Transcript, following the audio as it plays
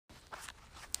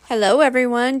Hello,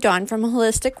 everyone. Dawn from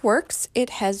Holistic Works. It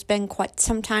has been quite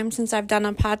some time since I've done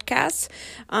a podcast.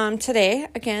 Today,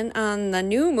 again, on the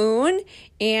new moon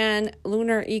and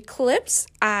lunar eclipse.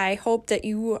 I hope that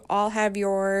you all have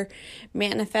your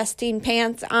manifesting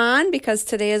pants on because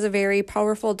today is a very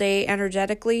powerful day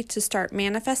energetically to start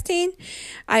manifesting.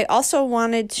 I also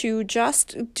wanted to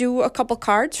just do a couple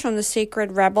cards from the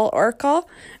Sacred Rebel Oracle.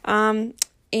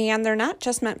 And they're not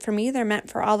just meant for me, they're meant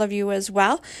for all of you as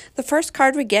well. The first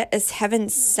card we get is Heaven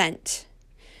Sent.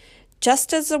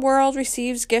 Just as the world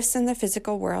receives gifts in the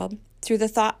physical world through the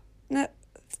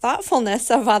thoughtfulness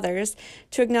of others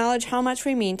to acknowledge how much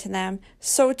we mean to them,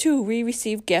 so too we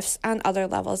receive gifts on other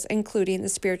levels, including the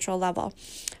spiritual level.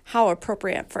 How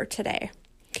appropriate for today.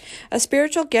 A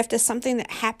spiritual gift is something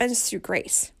that happens through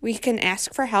grace. We can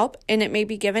ask for help, and it may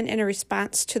be given in a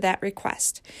response to that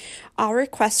request. All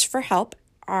requests for help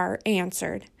are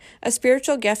answered. A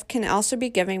spiritual gift can also be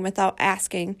given without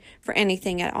asking for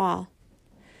anything at all,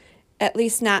 at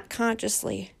least not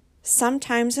consciously.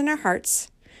 Sometimes in our hearts,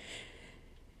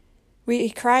 we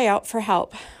cry out for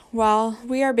help. While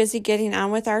we are busy getting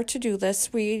on with our to-do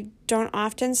list, we don't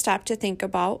often stop to think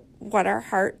about what our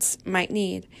hearts might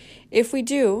need. If we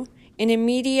do, an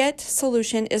immediate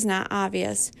solution is not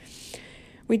obvious.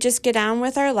 We just get on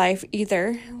with our life,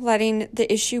 either letting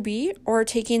the issue be or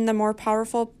taking the more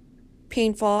powerful,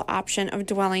 painful option of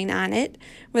dwelling on it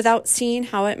without seeing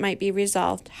how it might be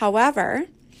resolved. However,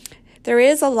 there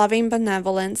is a loving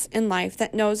benevolence in life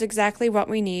that knows exactly what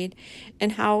we need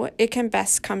and how it can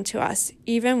best come to us,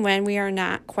 even when we are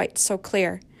not quite so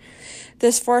clear.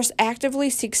 This force actively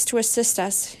seeks to assist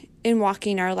us in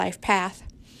walking our life path.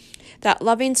 That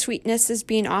loving sweetness is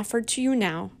being offered to you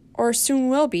now, or soon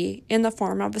will be, in the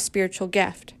form of a spiritual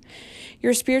gift.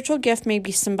 Your spiritual gift may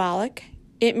be symbolic.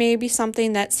 It may be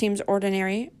something that seems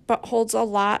ordinary, but holds a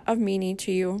lot of meaning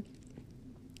to you.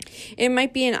 It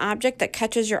might be an object that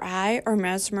catches your eye or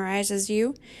mesmerizes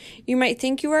you. You might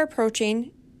think you are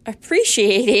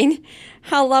appreciating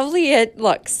how lovely it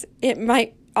looks. It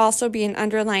might also be an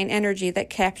underlying energy that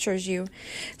captures you.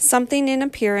 Something in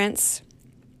appearance,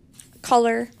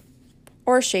 color,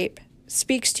 or shape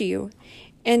speaks to you,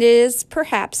 and it is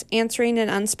perhaps answering an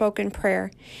unspoken prayer.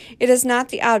 It is not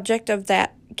the object of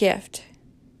that gift.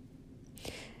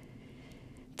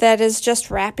 That is just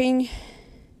the wrapping.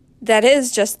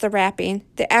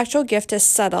 The actual gift is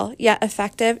subtle, yet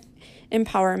effective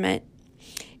empowerment.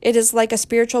 It is like a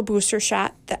spiritual booster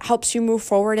shot that helps you move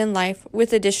forward in life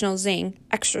with additional zing,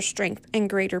 extra strength, and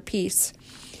greater peace.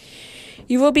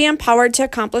 You will be empowered to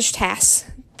accomplish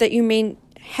tasks that you may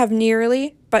have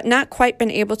nearly but not quite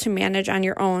been able to manage on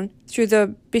your own through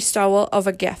the bestowal of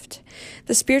a gift.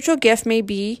 The spiritual gift may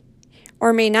be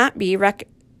or may not be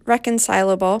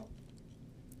reconcilable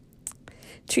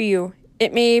to you.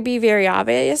 It may be very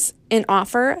obvious, an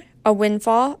offer, a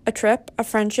windfall, a trip, a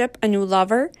friendship, a new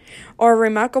lover, or a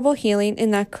remarkable healing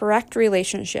in the correct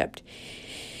relationship.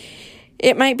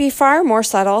 It might be far more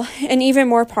subtle and even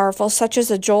more powerful, such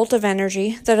as a jolt of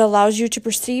energy that allows you to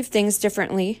perceive things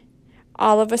differently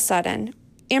all of a sudden,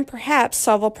 and perhaps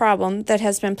solve a problem that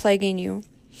has been plaguing you.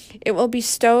 It will be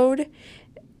bestowed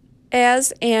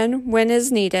as and when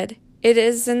is needed. It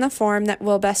is in the form that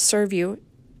will best serve you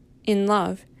in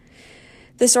love.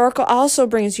 This oracle also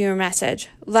brings you a message.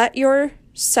 Let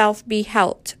yourself be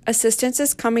helped. Assistance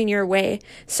is coming your way,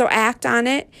 so act on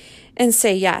it and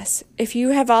say yes. If you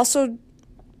have also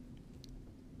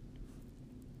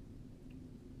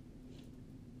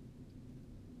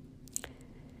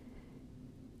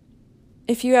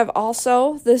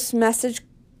this message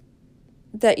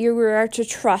that you are to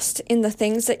trust in the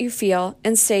things that you feel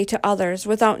and say to others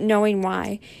without knowing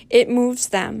why. It moves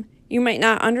them. You might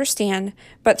not understand,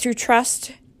 but through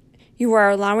trust, you are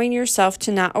allowing yourself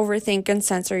to not overthink and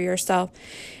censor yourself,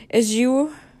 as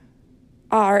you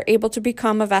are able to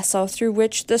become a vessel through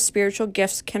which the spiritual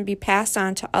gifts can be passed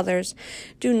on to others.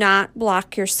 Do not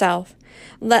block yourself.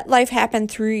 Let life happen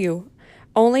through you.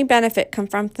 Only benefit come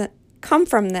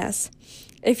from this.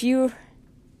 If you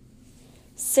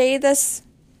say this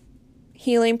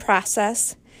healing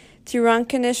process through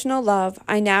unconditional love,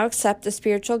 I now accept the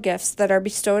spiritual gifts that are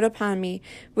bestowed upon me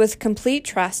with complete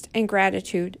trust and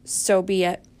gratitude. So be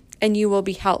it, and you will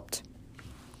be helped.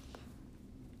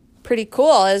 Pretty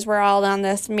cool as we're all on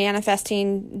this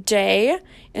manifesting day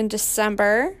in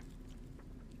December.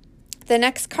 The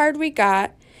next card we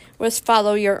got was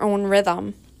Follow Your Own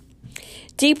Rhythm.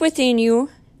 Deep within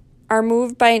you are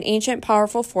moved by an ancient,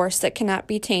 powerful force that cannot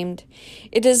be tamed.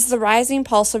 It is the rising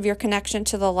pulse of your connection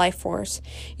to the life force.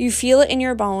 You feel it in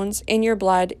your bones, in your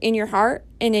blood, in your heart,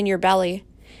 and in your belly.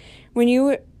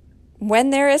 When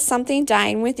there is something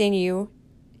dying within you,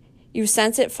 You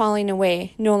sense it falling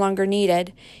away, no longer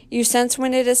needed. You sense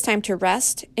when it is time to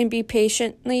rest and be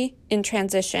patiently in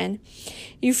transition.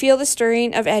 You feel the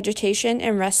stirring of agitation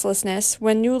and restlessness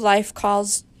when new life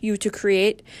calls you to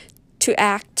create, to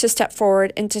act, to step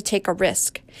forward, and to take a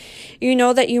risk. You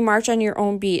know that you march on your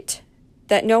own beat,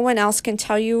 that no one else can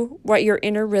tell you what your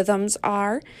inner rhythms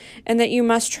are, and that you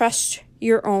must trust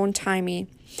your own timing.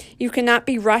 You cannot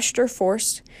be rushed or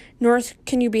forced, nor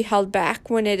can you be held back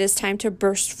when it is time to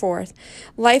burst forth.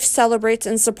 Life celebrates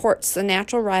and supports the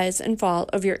natural rise and fall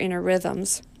of your inner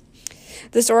rhythms.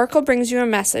 This oracle brings you a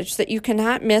message that you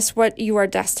cannot miss what you are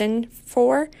destined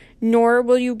for, nor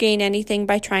will you gain anything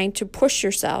by trying to push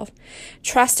yourself.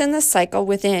 Trust in the cycle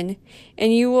within,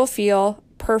 and you will feel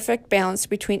perfect balance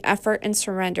between effort and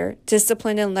surrender,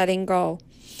 discipline and letting go.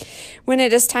 When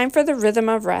it is time for the rhythm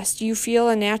of rest, you feel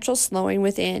a natural slowing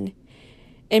within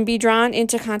and be drawn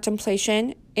into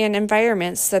contemplation and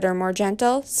environments that are more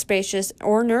gentle, spacious,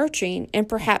 or nurturing, and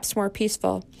perhaps more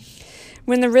peaceful.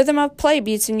 When the rhythm of play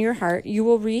beats in your heart, you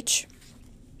will reach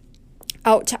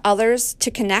out to others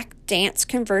to connect, dance,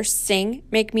 converse, sing,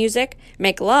 make music,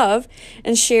 make love,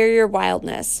 and share your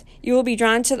wildness. You will be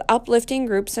drawn to the uplifting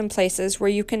groups and places where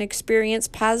you can experience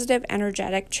positive,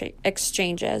 energetic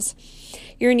exchanges.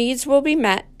 Your needs will be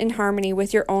met in harmony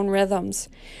with your own rhythms.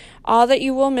 All that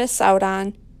you will miss out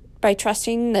on by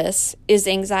trusting this is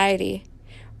anxiety.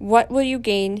 What you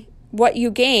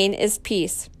gain is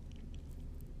peace.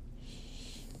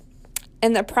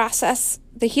 And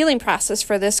the healing process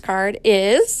for this card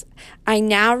is, I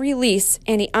now release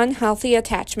any unhealthy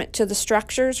attachment to the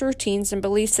structures, routines, and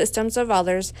belief systems of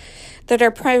others that are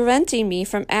preventing me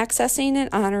from accessing and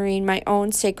honoring my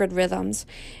own sacred rhythms.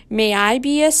 May I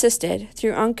be assisted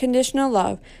through unconditional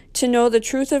love to know the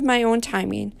truth of my own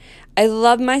timing. I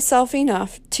love myself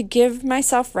enough to give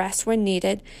myself rest when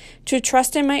needed, to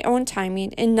trust in my own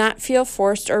timing and not feel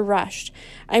forced or rushed.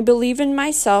 I believe in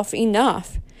myself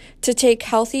enough to take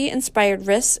healthy, inspired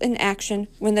risks and action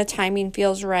when the timing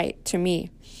feels right to me.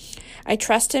 I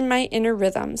trust in my inner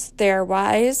rhythms. They are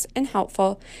wise and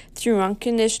helpful through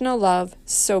unconditional love,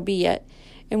 so be it.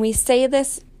 And we say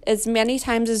this as many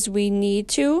times as we need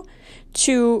to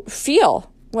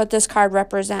feel what this card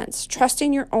represents.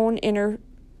 Trusting your own inner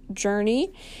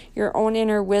journey, your own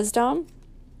inner wisdom.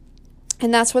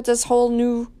 And that's what this whole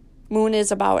new moon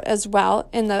is about as well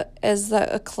as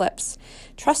the eclipse.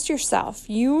 Trust yourself.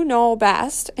 You know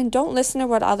best, and don't listen to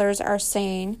what others are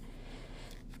saying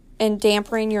and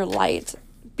dampening your light.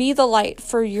 Be the light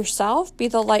for yourself. Be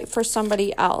the light for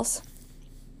somebody else.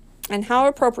 And how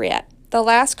appropriate. The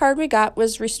last card we got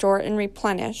was Restore and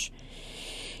Replenish.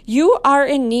 You are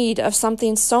in need of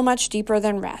something so much deeper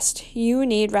than rest. You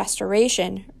need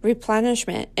restoration,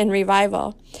 replenishment, and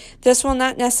revival. This will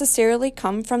not necessarily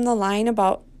come from the line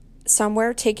about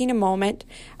somewhere taking a moment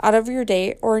out of your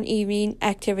day or in evening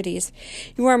activities.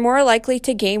 You are more likely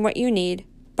to gain what you need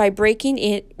by breaking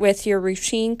it with your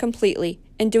routine completely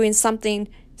and doing something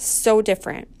so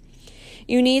different.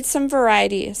 You need some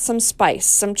variety, some spice,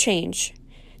 some change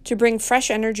to bring fresh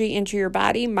energy into your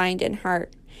body, mind, and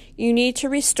heart. You need to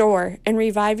restore and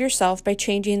revive yourself by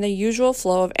changing the usual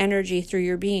flow of energy through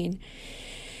your being.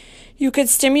 You could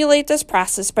stimulate this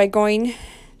process by going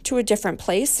to a different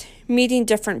place, meeting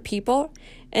different people,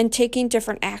 and taking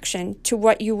different action to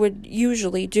what you would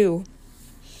usually do.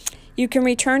 You can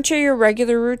return to your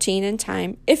regular routine and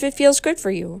time if it feels good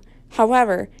for you.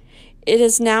 However, it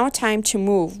is now time to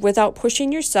move without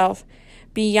pushing yourself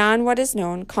beyond what is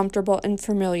known, comfortable, and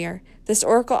familiar. This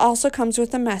oracle also comes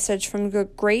with a message from the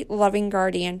great loving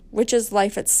guardian, which is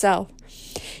life itself.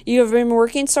 You have been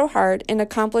working so hard and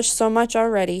accomplished so much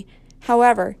already.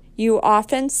 However, you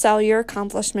often sell your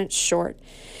accomplishments short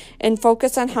and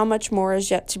focus on how much more is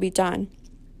yet to be done.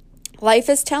 Life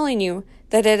is telling you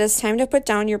that it is time to put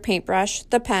down your paintbrush,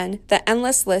 the pen, the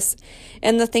endless list,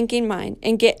 and the thinking mind,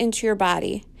 and get into your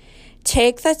body.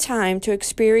 Take the time to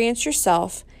experience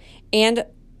yourself, and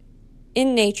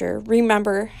in nature,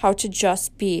 remember how to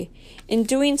just be. In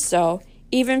doing so,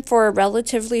 even for a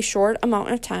relatively short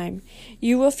amount of time,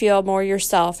 you will feel more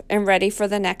yourself and ready for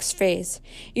the next phase.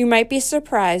 You might be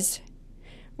surprised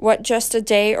what just a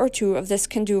day or two of this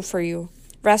can do for you.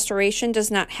 Restoration does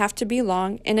not have to be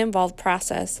long and involved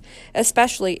process,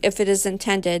 especially if it is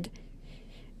intended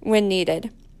when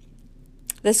needed.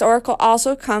 This oracle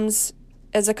also comes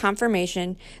as a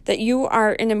confirmation that you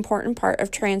are an important part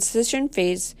of transition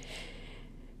phase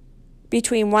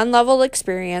between one level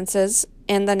experiences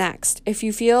and the next. If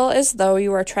you feel as though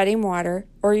you are treading water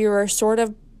or you are sort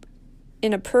of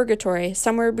in a purgatory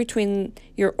somewhere between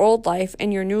your old life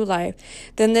and your new life,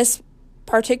 then this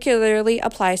particularly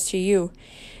applies to you.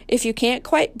 If you can't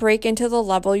quite break into the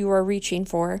level you are reaching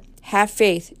for, have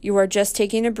faith. You are just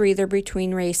taking a breather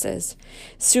between races.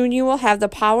 Soon you will have the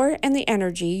power and the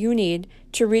energy you need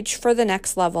to reach for the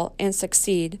next level and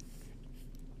succeed.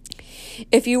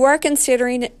 If you are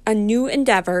considering a new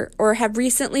endeavor or have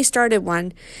recently started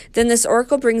one, then this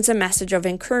oracle brings a message of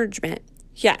encouragement.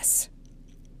 Yes,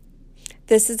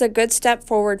 this is a good step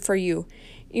forward for you.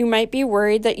 You might be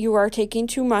worried that you are taking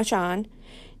too much on.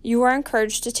 You are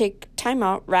encouraged to take time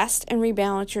out, rest, and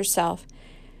rebalance yourself.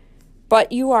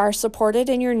 But you are supported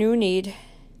in your new need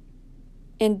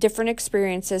in different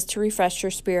experiences to refresh your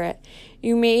spirit.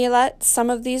 You may let some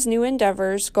of these new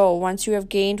endeavors go once you have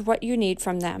gained what you need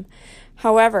from them.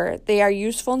 However, they are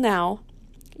useful now.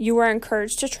 You are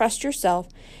encouraged to trust yourself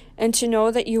and to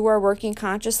know that you are working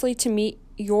consciously to meet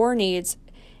your needs,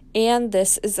 and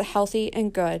this is healthy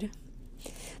and good.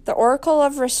 The oracle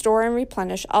of restore and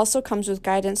replenish also comes with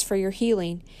guidance for your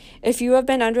healing. If you have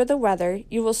been under the weather,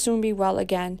 you will soon be well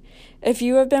again. If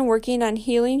you have been working on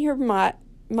healing your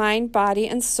mind, body,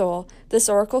 and soul, this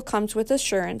oracle comes with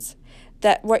assurance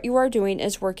that what you are doing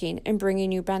is working and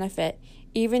bringing you benefit,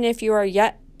 even if you are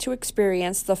yet to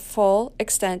experience the full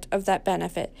extent of that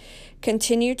benefit.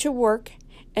 Continue to work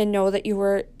and know that you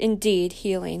are indeed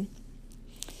healing.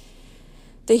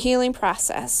 The healing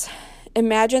process.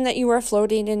 Imagine that you are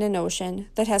floating in an ocean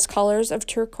that has colors of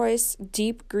turquoise,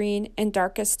 deep green, and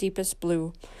darkest, deepest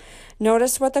blue.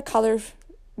 Notice what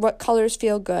colors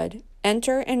feel good.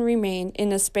 Enter and remain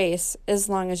in a space as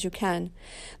long as you can.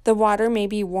 The water may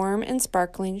be warm and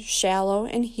sparkling, shallow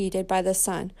and heated by the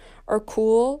sun, or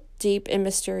cool, deep, and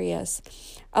mysterious.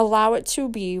 Allow it to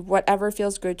be whatever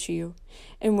feels good to you.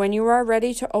 And when you are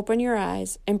ready to open your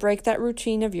eyes and break that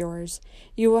routine of yours,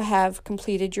 you will have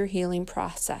completed your healing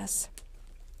process.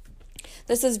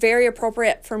 This is very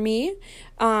appropriate for me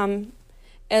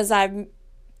as I'm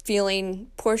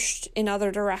feeling pushed in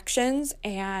other directions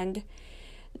and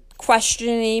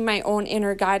questioning my own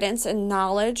inner guidance and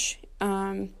knowledge.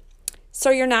 So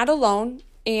you're not alone,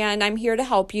 and I'm here to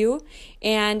help you.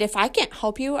 And if I can't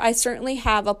help you, I certainly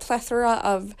have a plethora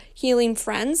of healing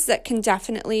friends that can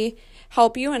definitely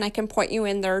help you, and I can point you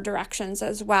in their directions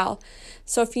as well.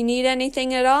 So if you need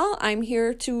anything at all, I'm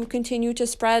here to continue to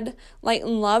spread light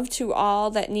and love to all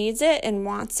that needs it and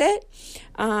wants it.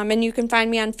 And you can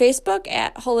find me on Facebook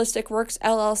at Holistic Works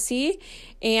LLC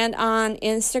and on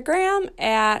Instagram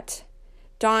at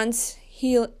Dawn's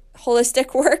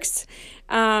Holistic Works,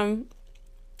 and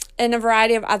a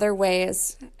variety of other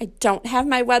ways. I don't have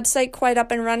my website quite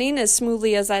up and running as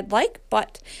smoothly as I'd like,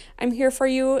 but I'm here for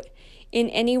you in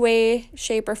any way,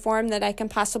 shape, or form that I can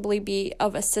possibly be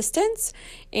of assistance.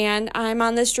 And I'm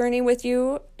on this journey with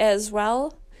you as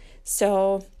well.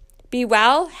 So be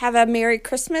well, have a Merry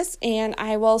Christmas, and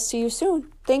I will see you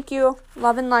soon. Thank you.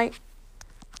 Love and light.